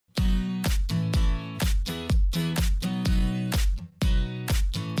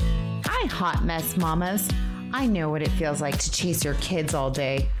hot mess mamas. I know what it feels like to chase your kids all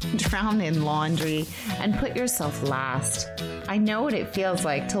day, drown in laundry, and put yourself last. I know what it feels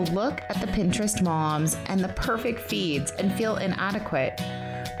like to look at the Pinterest moms and the perfect feeds and feel inadequate.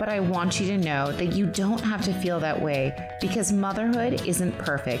 But I want you to know that you don't have to feel that way because motherhood isn't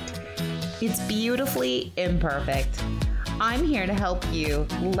perfect. It's beautifully imperfect. I'm here to help you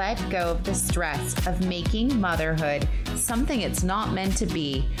let go of the stress of making motherhood something it's not meant to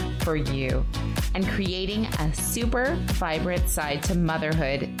be for you and creating a super vibrant side to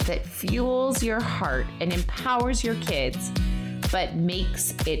motherhood that fuels your heart and empowers your kids, but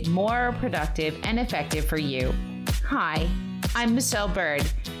makes it more productive and effective for you. Hi, I'm Michelle Bird,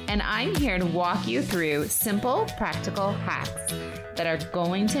 and I'm here to walk you through simple, practical hacks that are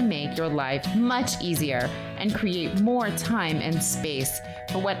going to make your life much easier and create more time and space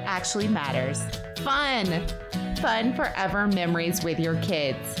for what actually matters. Fun forever memories with your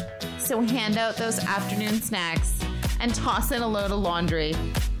kids. So hand out those afternoon snacks and toss in a load of laundry.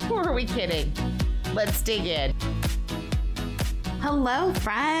 Who are we kidding? Let's dig in. Hello,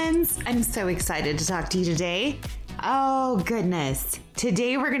 friends. I'm so excited to talk to you today. Oh, goodness.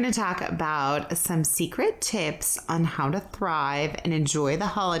 Today, we're going to talk about some secret tips on how to thrive and enjoy the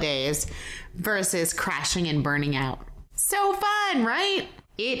holidays versus crashing and burning out. So fun, right?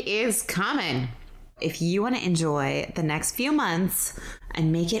 It is coming. If you want to enjoy the next few months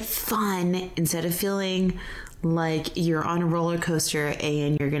and make it fun instead of feeling like you're on a roller coaster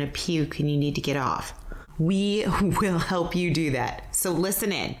and you're going to puke and you need to get off, we will help you do that. So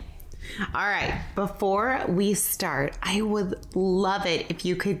listen in. All right, before we start, I would love it if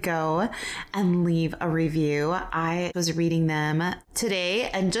you could go and leave a review. I was reading them today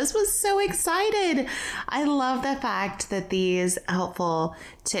and just was so excited. I love the fact that these helpful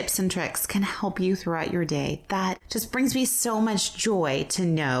tips and tricks can help you throughout your day. That just brings me so much joy to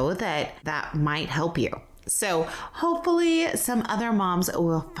know that that might help you. So hopefully some other moms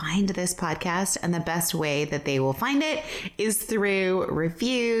will find this podcast, and the best way that they will find it is through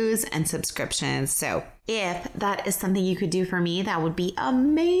reviews and subscriptions. So if that is something you could do for me, that would be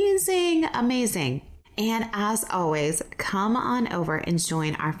amazing, amazing. And as always, come on over and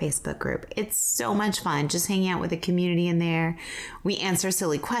join our Facebook group. It's so much fun just hanging out with the community in there. We answer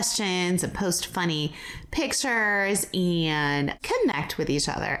silly questions and post funny pictures and connect with each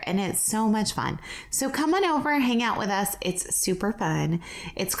other. And it's so much fun. So come on over and hang out with us. It's super fun.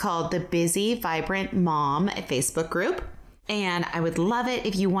 It's called the Busy Vibrant Mom Facebook group. And I would love it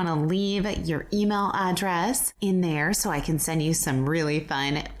if you want to leave your email address in there so I can send you some really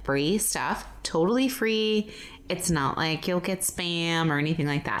fun free stuff. Totally free. It's not like you'll get spam or anything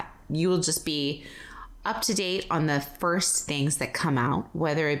like that. You will just be up to date on the first things that come out,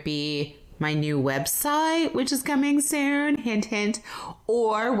 whether it be my new website, which is coming soon, hint, hint,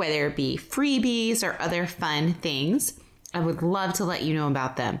 or whether it be freebies or other fun things. I would love to let you know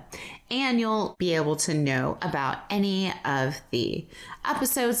about them. And you'll be able to know about any of the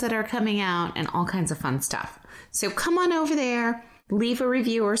episodes that are coming out and all kinds of fun stuff. So come on over there, leave a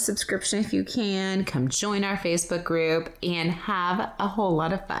review or subscription if you can, come join our Facebook group and have a whole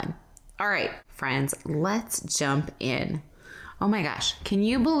lot of fun. All right, friends, let's jump in. Oh my gosh, can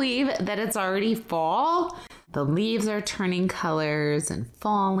you believe that it's already fall? The leaves are turning colors and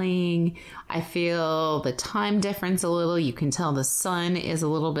falling. I feel the time difference a little. You can tell the sun is a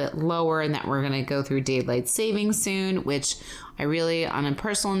little bit lower and that we're going to go through daylight savings soon, which I really, on a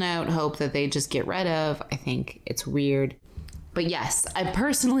personal note, hope that they just get rid of. I think it's weird. But yes, I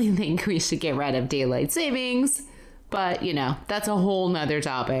personally think we should get rid of daylight savings. But, you know, that's a whole nother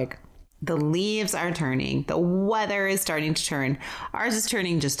topic. The leaves are turning. The weather is starting to turn. Ours is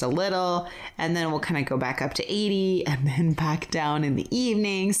turning just a little, and then we'll kind of go back up to 80 and then back down in the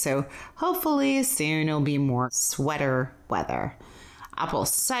evening. So hopefully soon it'll be more sweater weather. Apple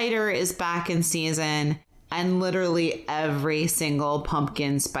cider is back in season, and literally every single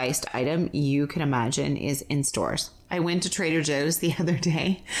pumpkin spiced item you can imagine is in stores. I went to Trader Joe's the other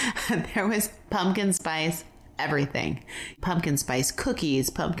day, and there was pumpkin spice everything. Pumpkin spice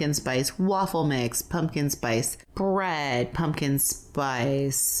cookies, pumpkin spice waffle mix, pumpkin spice bread, pumpkin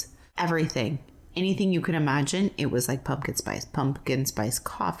spice, everything. Anything you can imagine, it was like pumpkin spice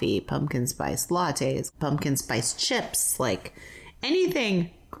coffee, pumpkin spice lattes, pumpkin spice chips, like anything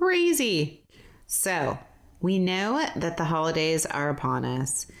crazy. So we know that the holidays are upon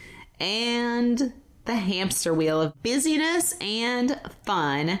us, and the hamster wheel of busyness and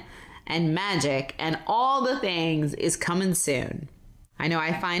fun and magic and all the things is coming soon. I know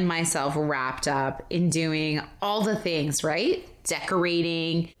I find myself wrapped up in doing all the things, right?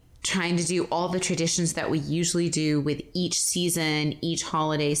 Decorating, trying to do all the traditions that we usually do with each season, each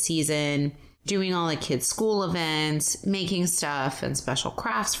holiday season, doing all the kids' school events, making stuff and special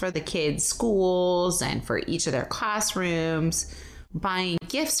crafts for the kids' schools and for each of their classrooms, buying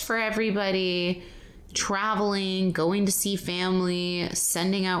gifts for everybody, traveling, going to see family,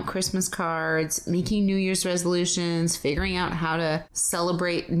 sending out Christmas cards, making New Year's resolutions, figuring out how to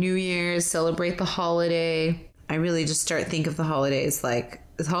celebrate New Year's, celebrate the holiday. I really just think of the holidays like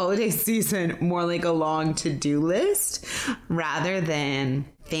the holiday season more like a long to-do list rather than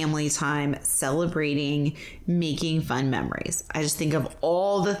family time, celebrating, making fun memories. I just think of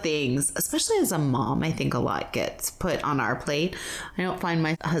all the things, especially as a mom, I think a lot gets put on our plate. I don't find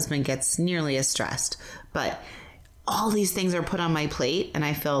my husband gets nearly as stressed, but all these things are put on my plate and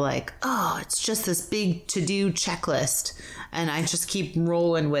I feel like, oh, it's just this big to-do checklist. And I just keep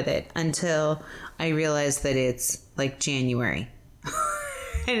rolling with it until I realize that it's like January.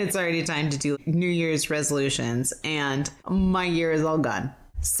 And it's already time to do New Year's resolutions and my year is all gone.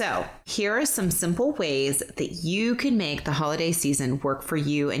 So here are some simple ways that you can make the holiday season work for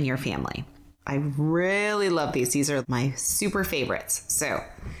you and your family. I really love these. These are my super favorites. So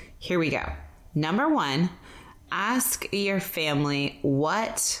here we go. Number 1, ask your family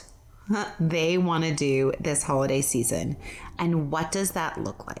what they want to do this holiday season. And what does that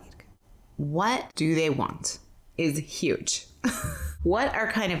look like? What do they want is huge. What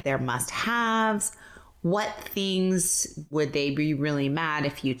are kind of their must-haves? What things would they be really mad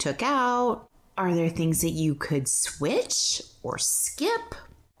if you took out? Are there things that you could switch or skip?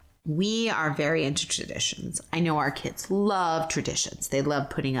 We are very into traditions. I know our kids love traditions. They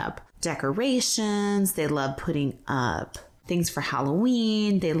love putting up decorations. They love putting up things for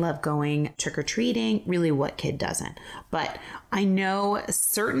Halloween. They love going trick-or-treating. Really, what kid doesn't? But I know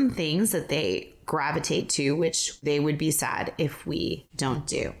certain things that they gravitate to, which they would be sad if we don't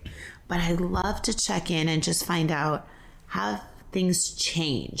do. But I love to check in and just find out, have things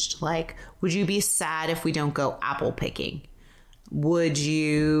changed? Like, would you be sad if we don't go apple picking? Would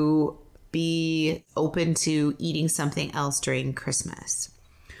you be open to eating something else during Christmas?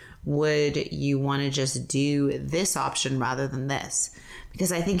 Would you want to just do this option rather than this?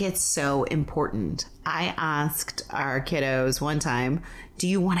 Because I think it's so important. I asked our kiddos one time, do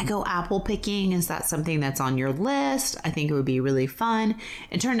you want to go apple picking? Is that something that's on your list? I think it would be really fun.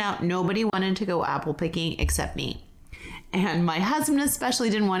 It turned out nobody wanted to go apple picking except me. And my husband especially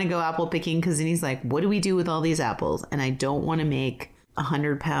didn't want to go apple picking because then he's like, what do we do with all these apples? And I don't want to make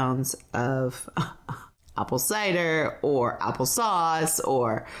 100 pounds of apple cider or applesauce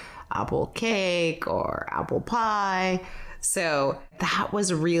or apple cake or apple pie. So that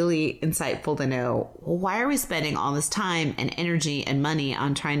was really insightful to know, well, why are we spending all this time and energy and money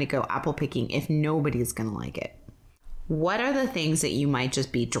on trying to go apple picking if nobody's going to like it? What are the things that you might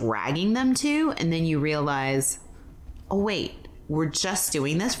just be dragging them to? And then you realize, oh, wait, we're just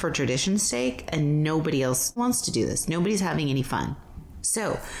doing this for tradition's sake and nobody else wants to do this. Nobody's having any fun.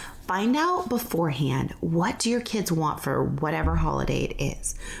 So find out beforehand, what do your kids want for whatever holiday it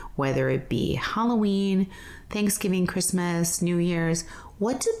is? Whether it be Halloween, Thanksgiving, Christmas, New Year's,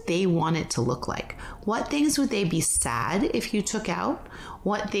 what do they want it to look like? What things would they be sad if you took out?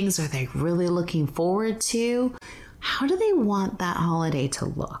 What things are they really looking forward to? How do they want that holiday to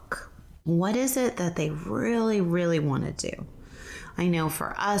look? What is it that they really, really want to do? I know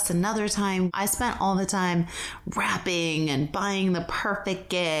for us, another time, I spent all the time wrapping and buying the perfect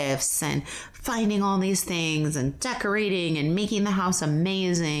gifts and finding all these things and decorating and making the house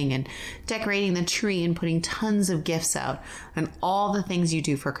amazing and decorating the tree and putting tons of gifts out and all the things you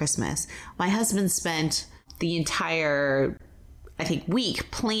do for Christmas. My husband spent the entire, I think, week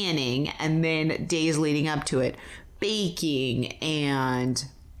planning and then days leading up to it, baking, and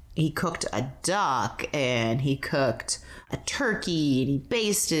he cooked a duck and he cooked a turkey and he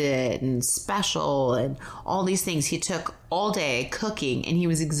basted it and special and all these things. He took all day cooking and he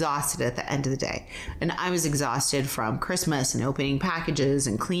was exhausted at the end of the day. And I was exhausted from Christmas and opening packages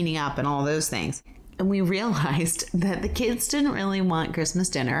and cleaning up and all those things. And we realized that the kids didn't really want Christmas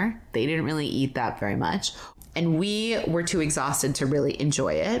dinner. They didn't really eat that very much. And we were too exhausted to really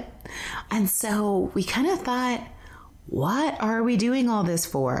enjoy it. And so we kind of thought, what are we doing all this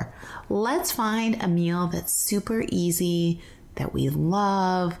for? Let's find a meal that's super easy, that we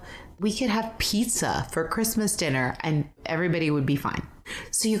love. We could have pizza for Christmas dinner and everybody would be fine.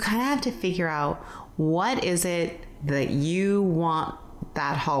 So you kind of have to figure out, what is it that you want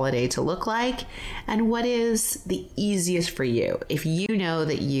that holiday to look like and what is the easiest for you. If you know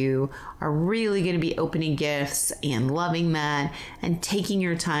that you are really going to be opening gifts and loving that and taking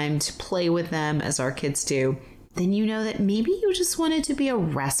your time to play with them as our kids do, then you know that maybe you just want it to be a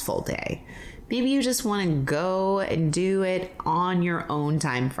restful day. Maybe you just want to go and do it on your own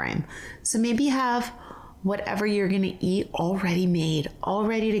time frame. So maybe have whatever you're going to eat already made, all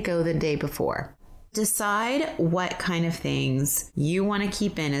ready to go the day before. Decide what kind of things you want to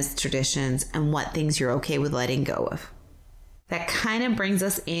keep in as traditions and what things you're okay with letting go of. That kind of brings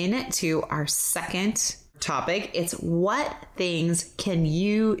us into our second topic. It's what things can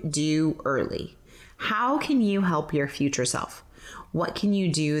you do early? How can you help your future self? What can you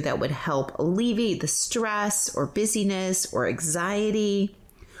do that would help alleviate the stress or busyness or anxiety?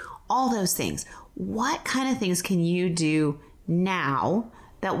 All those things. What kind of things can you do now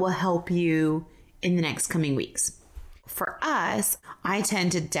that will help you in the next coming weeks? For us, I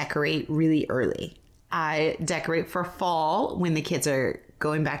tend to decorate really early. I decorate for fall when the kids are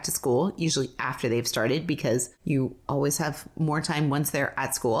going back to school, usually after they've started, because you always have more time once they're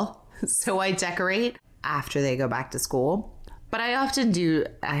at school. So I decorate after they go back to school. But I often do,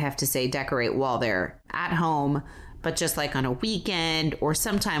 I have to say, decorate while they're at home, but just like on a weekend or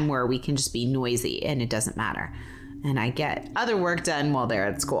sometime where we can just be noisy and it doesn't matter. And I get other work done while they're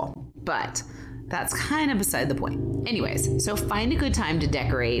at school. But that's kind of beside the point. Anyways, so find a good time to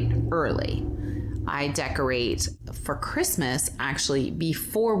decorate early. I decorate for Christmas actually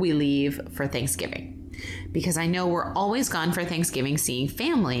before we leave for Thanksgiving. Because I know we're always gone for Thanksgiving seeing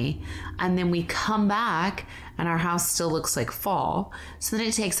family, and then we come back and our house still looks like fall. So then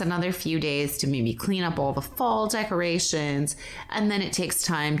it takes another few days to maybe clean up all the fall decorations, and then it takes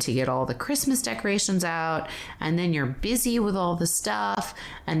time to get all the Christmas decorations out, and then you're busy with all the stuff,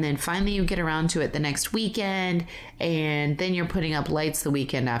 and then finally you get around to it the next weekend, and then you're putting up lights the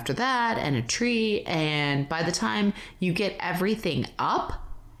weekend after that and a tree, and by the time you get everything up,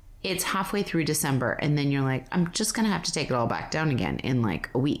 it's halfway through December, and then you're like, I'm just going to have to take it all back down again in like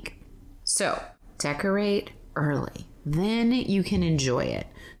a week. So decorate early. Then you can enjoy it.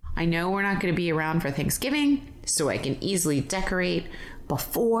 I know we're not going to be around for Thanksgiving, so I can easily decorate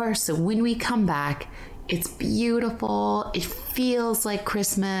before. So when we come back, it's beautiful. It feels like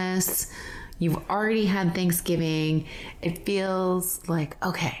Christmas. You've already had Thanksgiving. It feels like,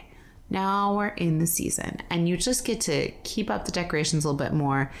 okay, now we're in the season, and you just get to keep up the decorations a little bit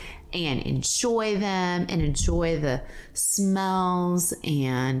more and enjoy them and enjoy the smells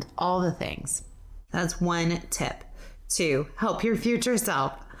and all the things. That's one tip to help your future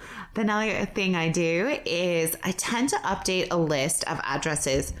self. The other thing I do is I tend to update a list of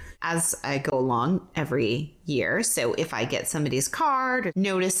addresses as I go along every year. So if I get somebody's card,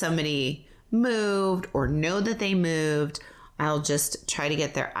 notice somebody moved or know that they moved, I'll just try to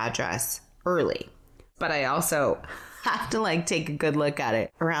get their address early. But I also have to take a good look at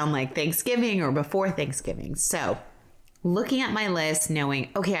it around Thanksgiving or before Thanksgiving. So looking at my list, knowing,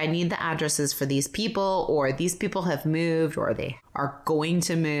 okay, I need the addresses for these people, or these people have moved, or they are going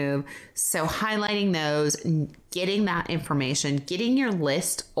to move. So highlighting those, getting that information, getting your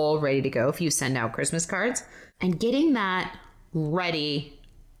list all ready to go if you send out Christmas cards, and getting that ready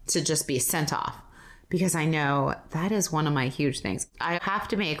to just be sent off. Because I know that is one of my huge things. I have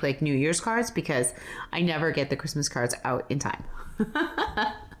to make New Year's cards because I never get the Christmas cards out in time.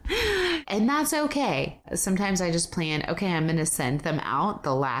 And that's okay. Sometimes I just plan, okay, I'm going to send them out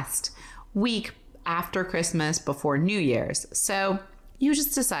the last week after Christmas before New Year's. So you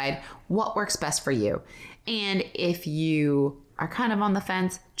just decide what works best for you. And if you are kind of on the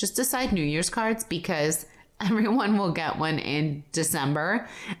fence, just decide New Year's cards, because everyone will get one in December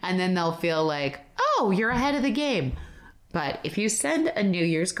and then they'll feel like, oh, you're ahead of the game. But if you send a New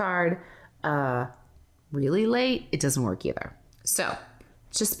Year's card really late, it doesn't work either. So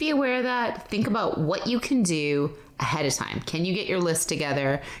just be aware of that. Think about what you can do ahead of time. Can you get your list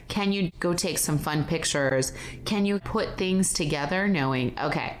together? Can you go take some fun pictures? Can you put things together knowing,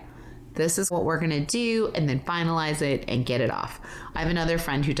 okay, this is what we're going to do, and then finalize it and get it off. I have another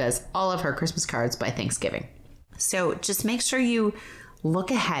friend who does all of her Christmas cards by Thanksgiving. So just make sure you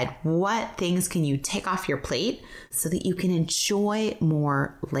look ahead. What things can you take off your plate so that you can enjoy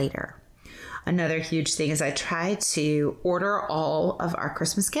more later? Another huge thing is I try to order all of our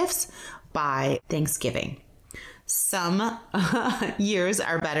Christmas gifts by Thanksgiving. Some years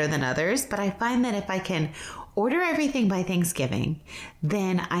are better than others, but I find that if I can order everything by Thanksgiving,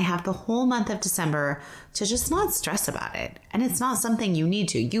 then I have the whole month of December to just not stress about it. And it's not something you need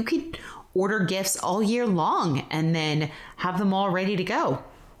to. You could order gifts all year long and then have them all ready to go.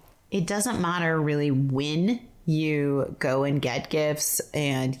 It doesn't matter really when you go and get gifts,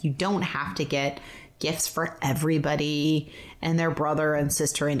 and you don't have to get gifts for everybody and their brother and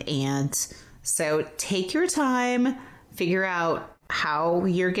sister and aunt. So take your time, figure out how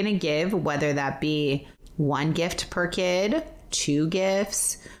you're going to give, whether that be 1 gift per kid, 2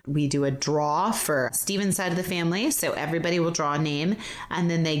 gifts. We do a draw for Steven's side of the family. So everybody will draw a name and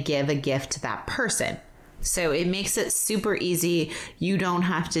then they give a gift to that person. So it makes it super easy. You don't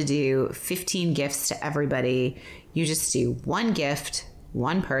have to do 15 gifts to everybody. You just do 1 gift,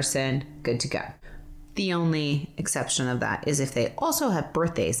 1 person, good to go. The only exception of that is if they also have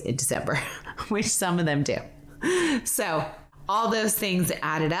birthdays in December, which some of them do. So all those things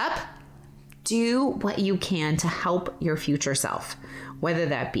added up, do what you can to help your future self, whether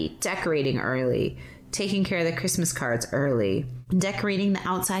that be decorating early, taking care of the Christmas cards early, decorating the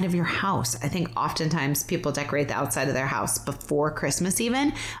outside of your house. I think oftentimes people decorate the outside of their house before Christmas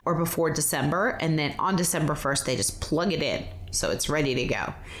even, or before December, and then on December 1st, they just plug it in so it's ready to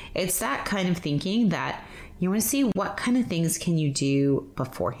go. It's that kind of thinking that you want to see what kind of things can you do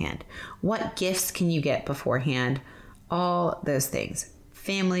beforehand? What gifts can you get beforehand? All those things.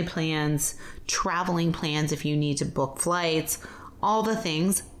 Family plans, traveling plans if you need to book flights, all the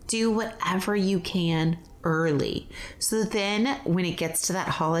things. Do whatever you can early. So then when it gets to that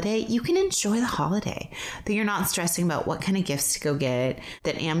holiday, you can enjoy the holiday. That you're not stressing about what kind of gifts to go get,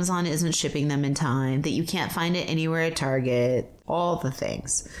 that Amazon isn't shipping them in time, that you can't find it anywhere at Target, all the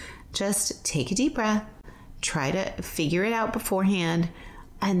things. Just take a deep breath, try to figure it out beforehand,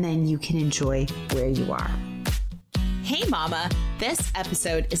 and then you can enjoy where you are. Hey mama, this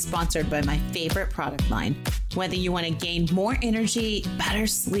episode is sponsored by my favorite product line. Whether you want to gain more energy, better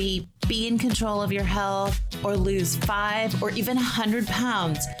sleep, be in control of your health, or lose 5 or even 100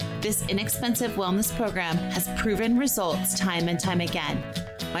 pounds, this inexpensive wellness program has proven results time and time again.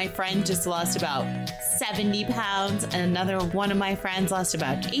 My friend just lost about 70 pounds, and another one of my friends lost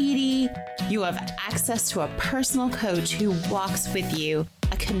about 80. You have access to a personal coach who walks with you,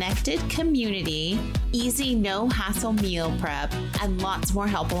 a connected community, easy, no-hassle meal prep, and lots more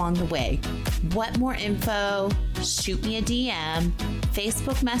help along the way. Want more info? Shoot me a DM,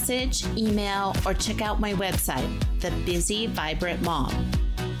 Facebook message, email, or check out my website, The Busy Vibrant Mom.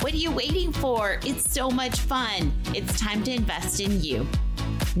 What are you waiting for? It's so much fun. It's time to invest in you.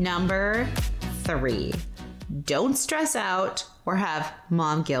 Number 3, don't stress out or have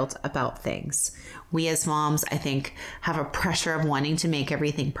mom guilt about things. We as moms, I think, have a pressure of wanting to make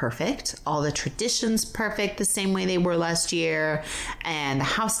everything perfect. All the traditions perfect the same way they were last year, and the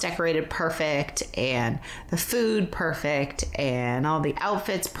house decorated perfect, and the food perfect, and all the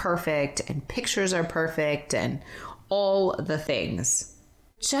outfits perfect, and pictures are perfect, and all the things.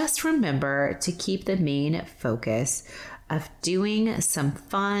 Just remember to keep the main focus of doing some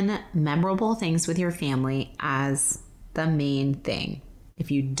fun, memorable things with your family as the main thing.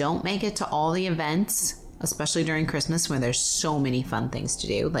 If you don't make it to all the events, especially during Christmas where there's so many fun things to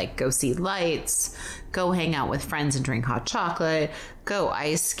do, like go see lights, go hang out with friends and drink hot chocolate, go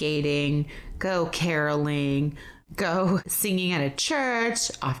ice skating, go caroling, go singing at a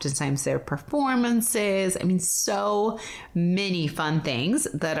church. Oftentimes there are performances. I mean, so many fun things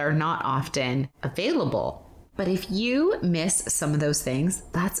that are not often available. But if you miss some of those things,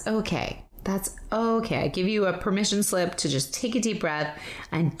 that's okay. That's okay. I give you a permission slip to just take a deep breath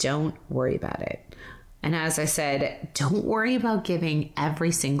and don't worry about it. And as I said, don't worry about giving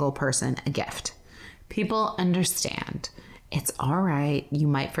every single person a gift. People understand. It's all right. You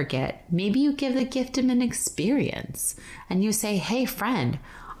might forget. Maybe you give the gift of an experience and you say, hey, friend,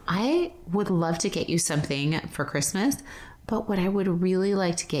 I would love to get you something for Christmas, but what I would really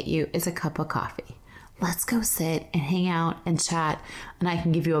like to get you is a cup of coffee. Let's go sit and hang out and chat, and I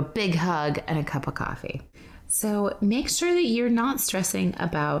can give you a big hug and a cup of coffee. So make sure that you're not stressing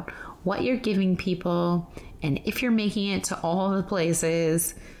about what you're giving people and if you're making it to all the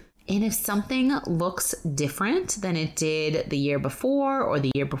places. And if something looks different than it did the year before or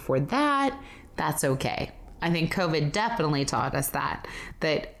the year before that, that's okay. I think COVID definitely taught us that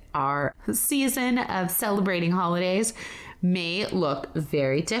our season of celebrating holidays may look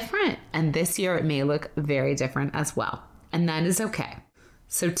very different. And this year it may look very different as well. And that is okay.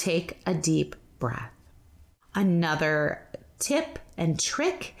 So take a deep breath. Another tip and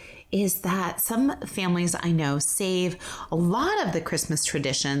trick is that some families I know save a lot of the Christmas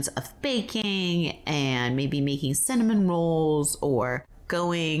traditions of baking and maybe making cinnamon rolls or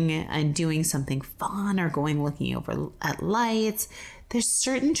going and doing something fun or going looking over at lights. There's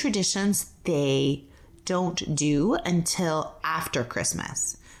certain traditions they don't do until after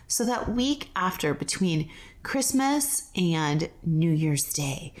Christmas. So that week after, between Christmas and New Year's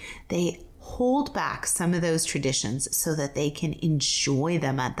Day, they hold back some of those traditions so that they can enjoy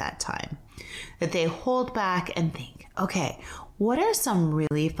them at that time. That they hold back and think, okay, what are some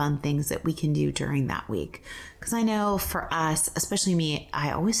really fun things that we can do during that week? Because I know for us, especially me,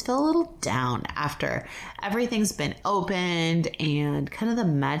 I always feel a little down after everything's been opened and kind of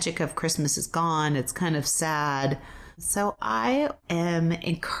the magic of Christmas is gone. It's kind of sad. So I am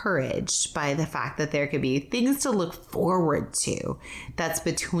encouraged by the fact that there could be things to look forward to that's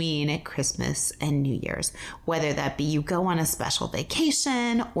between Christmas and New Year's, whether that be you go on a special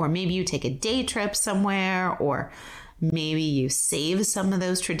vacation, or maybe you take a day trip somewhere, or maybe you save some of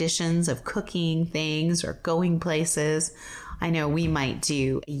those traditions of cooking things or going places. I know we might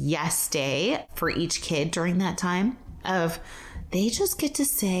do a yes day for each kid during that time of they just get to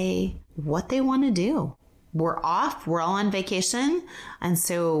say what they want to do. We're off, we're all on vacation. And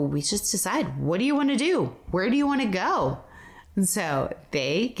so we just decide, what do you want to do? Where do you want to go? And so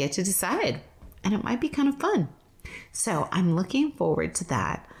they get to decide, and it might be kind of fun. So I'm looking forward to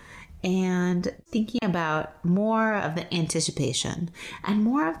that and thinking about more of the anticipation and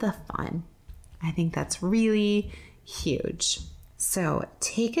more of the fun. I think that's really huge. So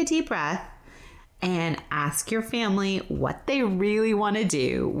take a deep breath and ask your family what they really want to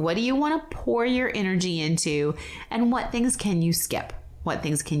do. What do you want to pour your energy into? And what things can you skip? What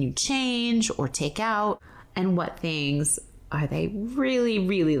things can you change or take out? And what things are they really,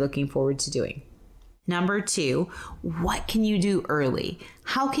 really looking forward to doing? Number 2, what can you do early?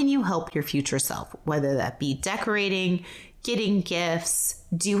 How can you help your future self? Whether that be decorating, getting gifts,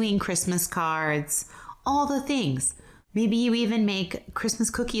 doing Christmas cards, all the things. Maybe you even make Christmas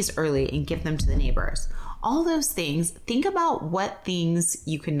cookies early and give them to the neighbors. All those things. Think about what things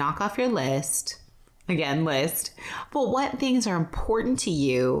you can knock off your list. Again, list. But what things are important to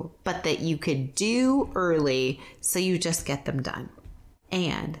you, but that you could do early so you just get them done.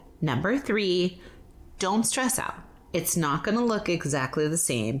 And number 3, don't stress out. It's not going to look exactly the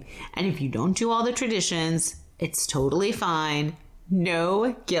same. And if you don't do all the traditions, it's totally fine.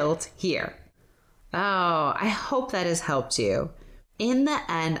 No guilt here. Oh, I hope that has helped you. In the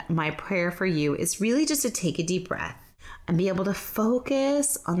end, my prayer for you is really just to take a deep breath and be able to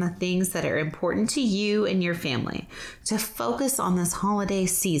focus on the things that are important to you and your family, to focus on this holiday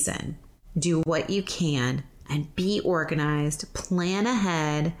season. Do what you can and be organized, plan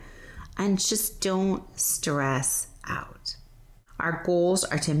ahead, and just don't stress out. Our goals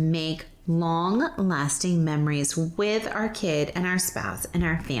are to make long-lasting memories with our kid and our spouse and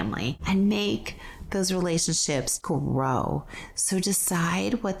our family and make those relationships grow. So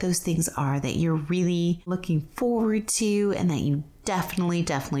decide what those things are that you're really looking forward to and that you definitely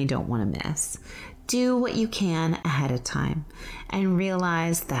don't want to miss. Do what you can ahead of time and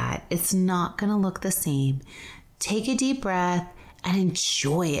realize that it's not going to look the same. Take a deep breath and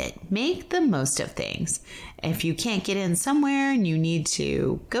enjoy it. Make the most of things. If you can't get in somewhere and you need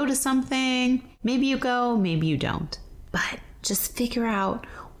to go to something, maybe you go, maybe you don't. But just figure out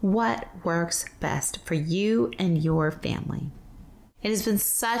what works best for you and your family. It has been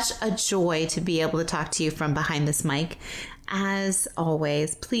such a joy to be able to talk to you from behind this mic. As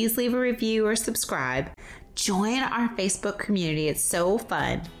always, please leave a review or subscribe. Join our Facebook community. It's so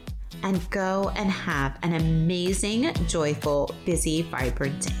fun. And go and have an amazing, joyful, busy,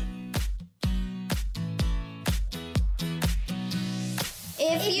 vibrant day.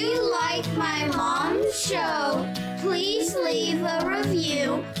 If you like my mom's show, please leave a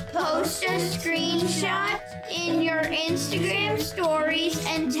review, post a screenshot in your Instagram stories,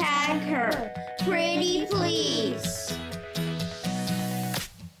 and tag her. Pretty please.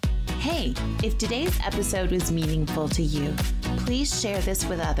 Hey, if today's episode was meaningful to you, please share this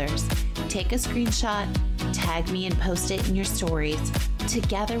with others. Take a screenshot, tag me, and post it in your stories.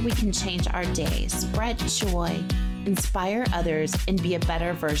 Together we can change our day, spread joy, inspire others, and be a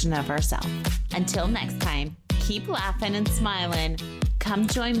better version of ourselves. Until next time, keep laughing and smiling. Come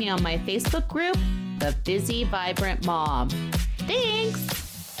join me on my Facebook group, The Busy Vibrant Mom. Thanks!